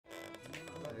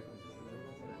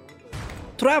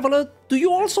Traveler, do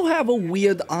you also have a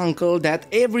weird uncle that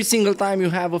every single time you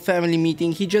have a family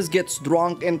meeting, he just gets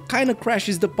drunk and kinda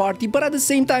crashes the party, but at the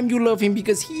same time you love him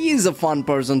because he is a fun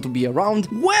person to be around?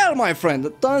 Well, my friend,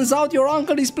 it turns out your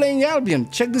uncle is playing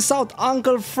Albion. Check this out,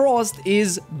 Uncle Frost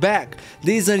is back.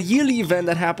 There is a yearly event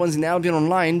that happens in Albion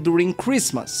Online during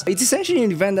Christmas. It's essentially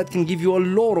an event that can give you a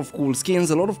lot of cool skins,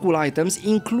 a lot of cool items,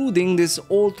 including this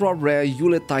ultra rare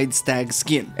Yuletide Stag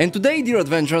skin. And today, dear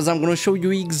adventurers, I'm gonna show you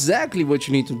exactly what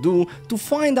you need to do to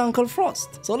find Uncle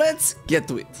Frost. So let's get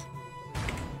to it.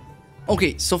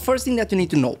 Okay, so first thing that you need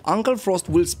to know, Uncle Frost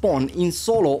will spawn in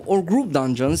solo or group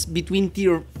dungeons between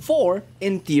tier 4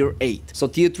 and tier 8. So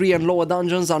tier 3 and lower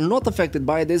dungeons are not affected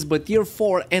by this, but tier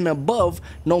 4 and above,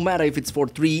 no matter if it's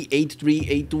 4-3,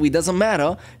 8-3, 8-2, it doesn't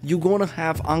matter, you're gonna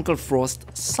have Uncle Frost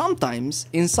sometimes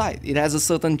inside. It has a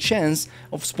certain chance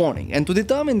of spawning. And to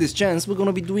determine this chance, we're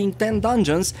gonna be doing 10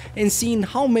 dungeons and seeing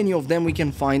how many of them we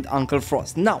can find Uncle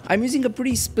Frost. Now, I'm using a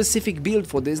pretty specific build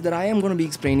for this that I am gonna be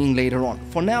explaining later on.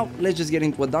 For now, let's just get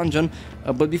into a dungeon,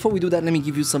 but before we do that, let me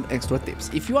give you some extra tips.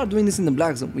 If you are doing this in the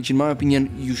Black Zone, which in my opinion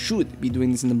you should be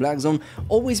doing this in the Black Zone,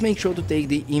 always make sure to take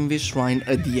the Invis Shrine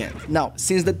at the end. Now,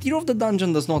 since the tier of the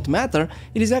dungeon does not matter,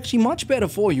 it is actually much better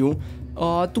for you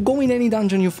to go in any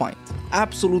dungeon you find.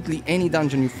 Absolutely any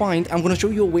dungeon you find. I'm gonna show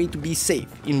you a way to be safe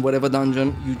in whatever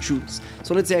dungeon you choose.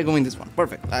 So let's say I go in this one.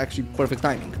 Perfect, actually perfect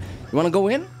timing. You wanna go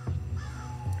in?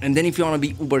 And then if you want to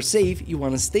be uber safe, you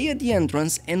want to stay at the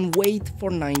entrance and wait for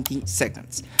 90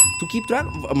 seconds. To keep track,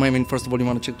 first of all, you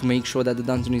want to check to make sure that the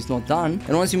dungeon is not done.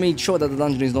 And once you made sure that the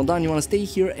dungeon is not done, you want to stay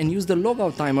here and use the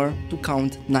logout timer to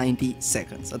count 90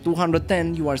 seconds. At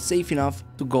 210, you are safe enough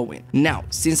to go in. Now,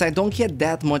 since I don't care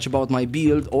that much about my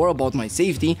build or about my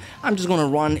safety, I'm just going to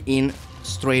run in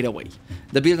straight away.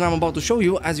 The build I'm about to show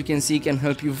you, as you can see, can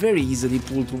help you very easily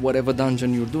pull through whatever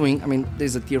dungeon you're doing. I mean,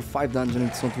 there's a tier 5 dungeon,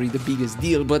 it's not really the biggest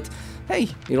deal, but hey,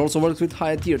 it also works with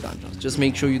higher tier dungeons. Just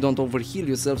make sure you don't overheal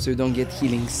yourself so you don't get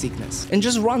healing sickness. And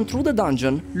just run through the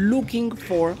dungeon looking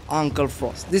for Uncle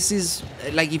Frost. This is,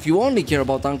 like, if you only care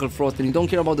about Uncle Frost and you don't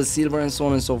care about the silver and so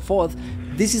on and so forth,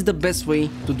 this is the best way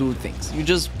to do things. You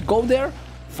just go there,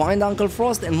 find Uncle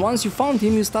Frost, and once you found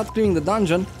him, you start clearing the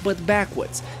dungeon, but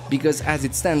backwards. Because as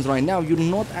it stands right now, you're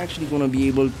not actually going to be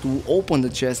able to open the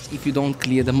chest if you don't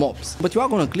clear the mobs. But you are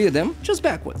going to clear them just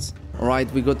backwards. Alright,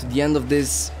 we got to the end of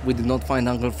this, we did not find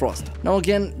Uncle Frost. Now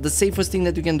again, the safest thing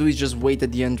that you can do is just wait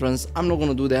at the entrance. I'm not going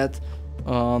to do that.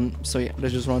 So yeah,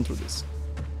 let's just run through this.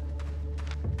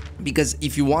 Because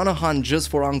if you want to hunt just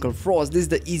for Uncle Frost, this is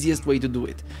the easiest way to do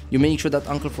it. You make sure that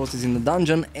Uncle Frost is in the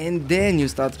dungeon and then you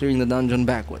start clearing the dungeon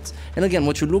backwards. And again,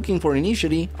 what you're looking for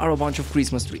initially are a bunch of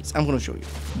Christmas trees. I'm gonna show you.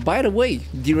 By the way,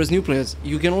 dearest new players,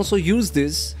 you can also use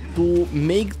this to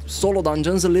make solo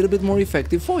dungeons a little bit more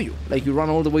effective for you. Like, you run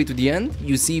all the way to the end,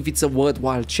 you see if it's a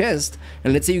worthwhile chest,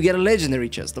 and let's say you get a legendary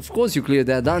chest. Of course you clear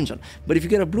that dungeon. But if you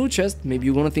get a blue chest, maybe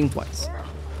you're gonna think twice.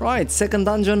 Right, second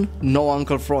dungeon, no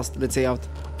Uncle Frost. Let's say out.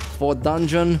 Fourth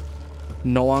dungeon,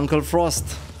 no Uncle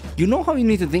Frost. You know how you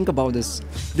need to think about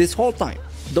this whole time.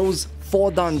 Those 4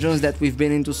 dungeons that we've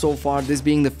been into so far, this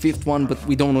being the 5th one, but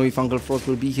we don't know if Uncle Frost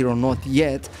will be here or not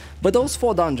yet. But those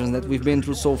 4 dungeons that we've been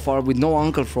through so far with no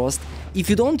Uncle Frost,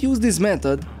 if you don't use this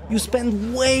method, you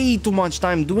spend way too much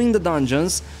time doing the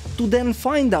dungeons to then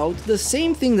find out the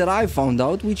same thing that I found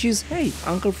out, which is, hey,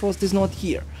 Uncle Frost is not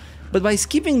here. But by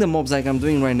skipping the mobs like I'm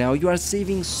doing right now, you are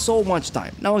saving so much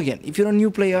time. Now again, if you're a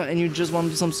new player and you just want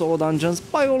to do some solo dungeons,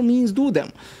 by all means do them.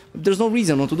 There's no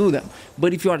reason not to do them.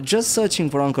 But if you are just searching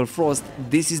for Uncle Frost,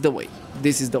 this is the way.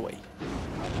 This is the way.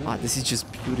 Ah, this is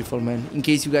just beautiful, man. In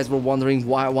case you guys were wondering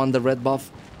why I won the red buff,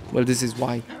 well, this is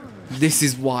why. This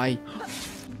is why.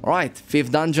 Alright,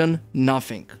 5th dungeon,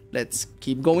 nothing. Let's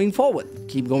keep going forward.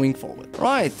 Keep going forward.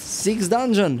 Right, 6th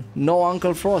dungeon, no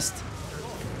Uncle Frost.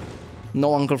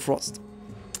 No Uncle Frost.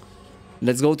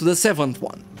 Let's go to the 7th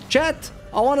one. Chat,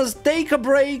 I want to take a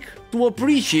break to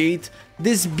appreciate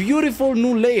this beautiful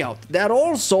new layout that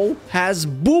also has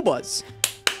boobas.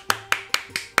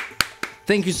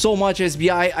 Thank you so much,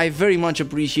 SBI. I very much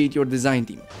appreciate your design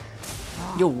team.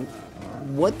 Yo,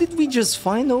 what did we just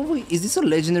find over? Is this a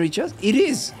legendary chest? It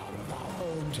is.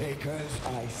 Takers,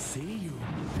 I see you.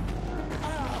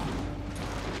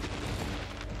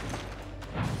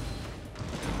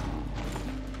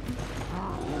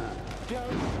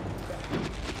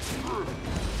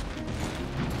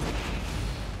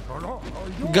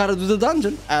 Gotta do the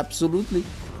dungeon. Absolutely.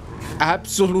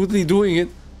 Absolutely doing it.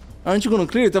 Aren't you gonna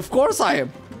clear it? Of course I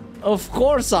am. Of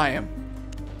course I am.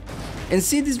 And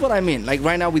see, this is what I mean. Like,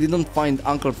 right now we didn't find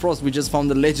Uncle Frost. We just found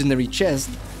a legendary chest.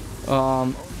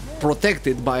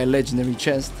 Protected by a legendary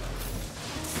chest.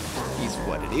 Is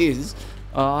what it is.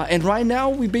 And right now,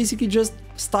 we basically just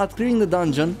start clearing the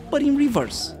dungeon, but in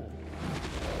reverse.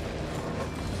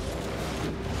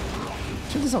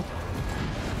 Check this out.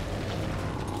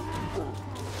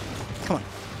 Come on.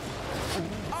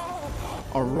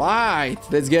 Alright,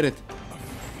 let's get it.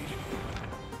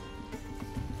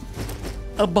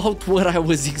 About what I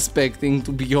was expecting,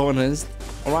 to be honest.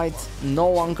 Alright,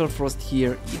 no Uncle Frost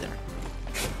here either.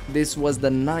 This was the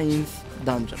 9th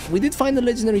dungeon. We did find a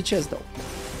legendary chest though.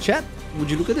 Chat,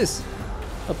 would you look at this?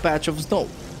 A patch of snow.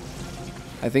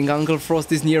 I think Uncle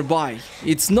Frost is nearby.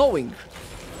 It's snowing.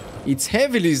 It's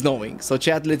heavily snowing. So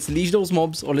chat, let's leash those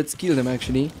mobs, or let's kill them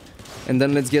actually. And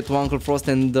then let's get to Uncle Frost,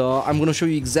 and I'm gonna show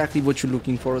you exactly what you're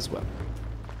looking for as well.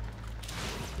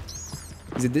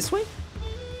 Is it this way?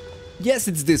 Yes,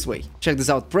 it's this way. Check this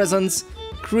out. Presents,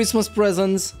 Christmas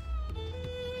presents,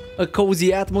 a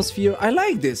cozy atmosphere. I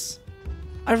like this.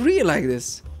 I really like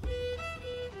this.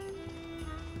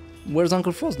 Where's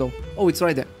Uncle Frost though? Oh, it's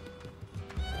right there.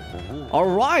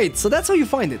 Alright, so that's how you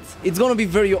find it. It's gonna be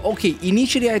very... Okay,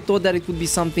 initially I thought that it would be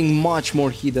something much more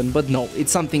hidden, but no,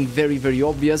 it's something very, very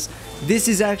obvious. This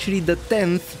is actually the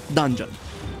 10th dungeon.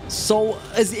 So,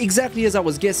 exactly as I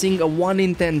was guessing, a 1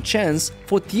 in 10 chance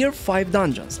for tier 5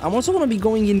 dungeons. I'm also gonna be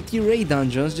going in tier 8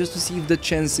 dungeons just to see if the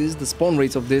chances, the spawn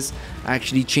rates of this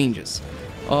actually changes.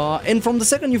 And from the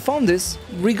second you found this,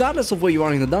 regardless of where you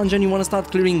are in the dungeon, you wanna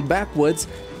start clearing backwards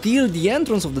till the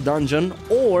entrance of the dungeon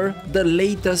or the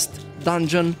latest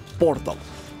dungeon portal.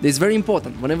 This is very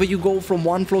important. Whenever you go from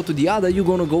one floor to the other, you're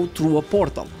gonna go through a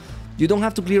portal. You don't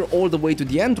have to clear all the way to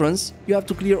the entrance, you have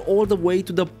to clear all the way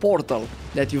to the portal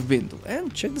that you've been to.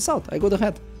 And check this out, I got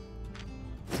ahead.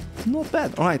 Not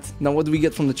bad. Alright, now what do we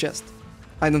get from the chest?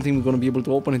 I don't think we're gonna be able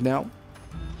to open it now.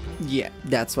 Yeah,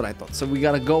 that's what I thought. So we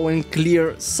gotta go and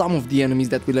clear some of the enemies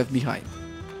that we left behind.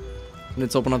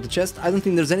 Let's open up the chest. I don't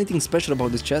think there's anything special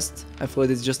about this chest. I've heard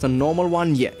it's just a normal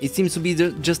one. Yeah, it seems to be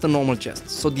just a normal chest.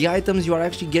 So the items you are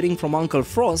actually getting from Uncle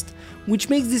Frost, which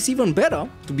makes this even better,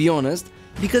 to be honest,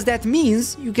 because that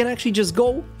means you can actually just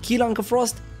go, kill Uncle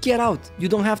Frost, get out. You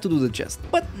don't have to do the chest.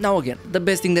 But now again, the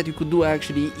best thing that you could do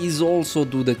actually is also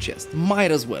do the chest. Might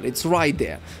as well, it's right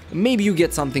there. Maybe you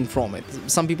get something from it.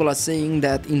 Some people are saying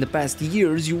that in the past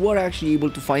years you were actually able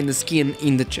to find the skin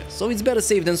in the chest. So it's better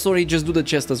safe than sorry, just do the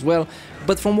chest as well.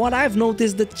 But from what I've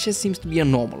noticed, the chest seems to be a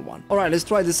normal one. Alright, let's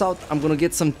try this out. I'm gonna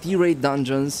get some tier 8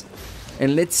 dungeons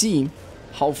and let's see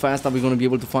how fast are we going to be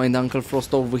able to find Uncle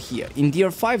Frost over here. In tier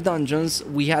 5 dungeons,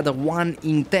 we had a 1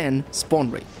 in 10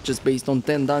 spawn rate, just based on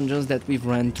 10 dungeons that we've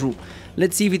ran through.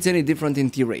 Let's see if it's any different in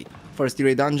tier 8. First tier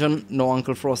 8 dungeon, no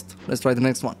Uncle Frost. Let's try the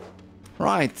next one.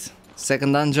 Right,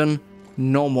 second dungeon,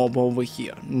 no mob over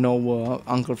here, no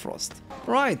Uncle Frost.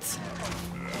 Right,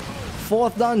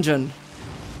 fourth dungeon,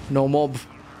 no mob.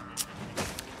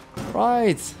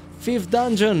 Right, fifth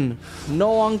dungeon,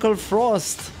 no Uncle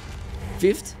Frost.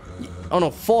 Fifth? Oh no,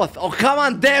 fourth. Oh, come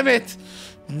on, damn it!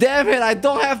 Damn it, I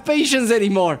don't have patience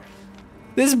anymore.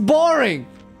 This is boring.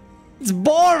 It's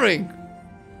boring.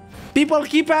 People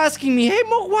keep asking me, hey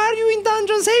Mok, why are you in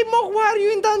dungeons? Hey Mok, why are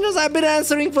you in dungeons? I've been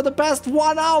answering for the past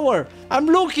 1 hour. I'm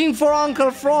looking for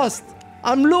Uncle Frost.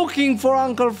 I'm looking for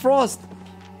Uncle Frost.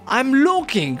 I'm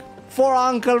looking for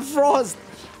Uncle Frost.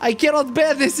 I cannot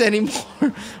bear this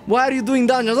anymore. Why are you doing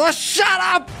dungeons? Oh, shut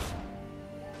up!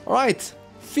 Alright.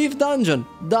 5th dungeon,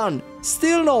 done.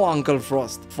 Still no Uncle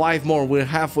Frost. 5 more, we're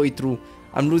halfway through.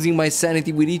 I'm losing my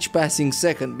sanity with each passing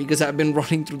second because I've been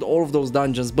running through all of those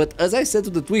dungeons. But as I said to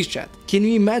the Twitch chat, can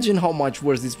you imagine how much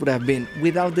worse this would have been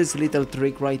without this little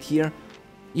trick right here?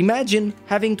 Imagine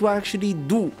having to actually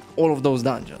do all of those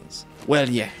dungeons. Well,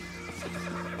 yeah.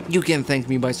 You can thank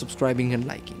me by subscribing and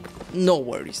liking. No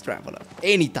worries, traveler.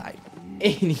 Anytime.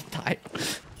 Anytime.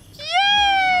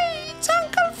 Yay! It's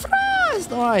Uncle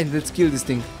Frost! Alright, let's kill this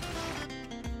thing.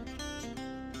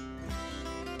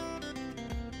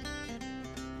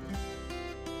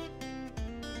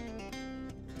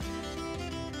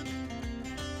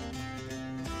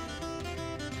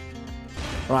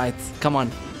 Right, come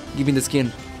on, give me the skin.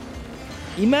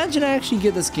 Imagine I actually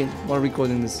get the skin while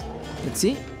recording this. Let's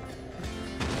see.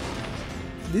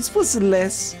 This was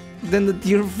less than the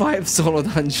tier 5 solo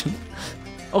dungeon.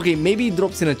 Okay, maybe it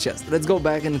drops in a chest. Let's go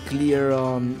back and clear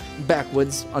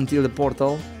backwards until the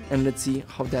portal. And let's see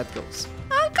how that goes.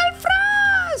 Uncle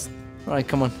Frost! Alright,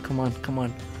 come on, come on, come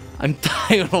on. I'm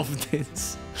tired of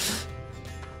this.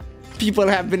 People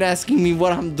have been asking me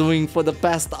what I'm doing for the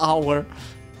past hour.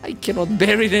 I cannot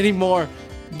bear it anymore.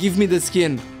 Give me the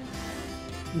skin.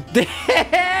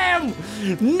 Damn!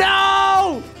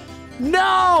 No!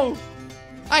 No!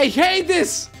 I hate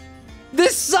this!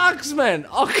 This sucks, man!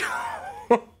 Oh,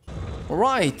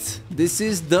 Right, this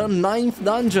is the 9th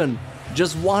dungeon.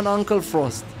 Just one Uncle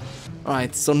Frost.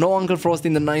 Alright, so no Uncle Frost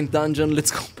in the 9th dungeon.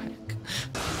 Let's go back.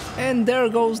 And there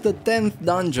goes the 10th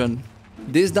dungeon.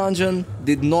 This dungeon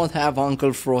did not have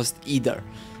Uncle Frost either.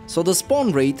 So the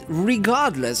spawn rate,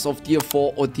 regardless of tier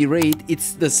 4 or tier 8,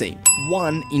 it's the same.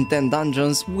 1 in 10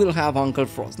 dungeons will have Uncle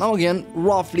Frost. Now again,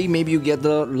 roughly, maybe you get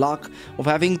the luck of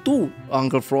having 2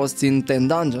 Uncle Frosts in 10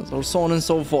 dungeons, or so on and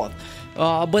so forth.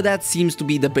 But that seems to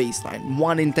be the baseline.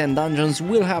 1 in 10 dungeons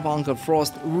will have Uncle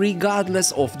Frost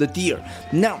regardless of the tier.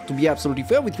 Now, to be absolutely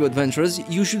fair with you adventurers,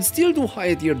 you should still do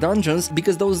higher tier dungeons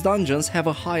because those dungeons have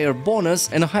a higher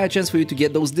bonus and a higher chance for you to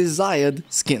get those desired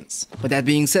skins. But that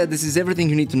being said, this is everything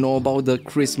you need to know about the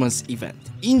Christmas event.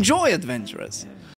 Enjoy, adventurers!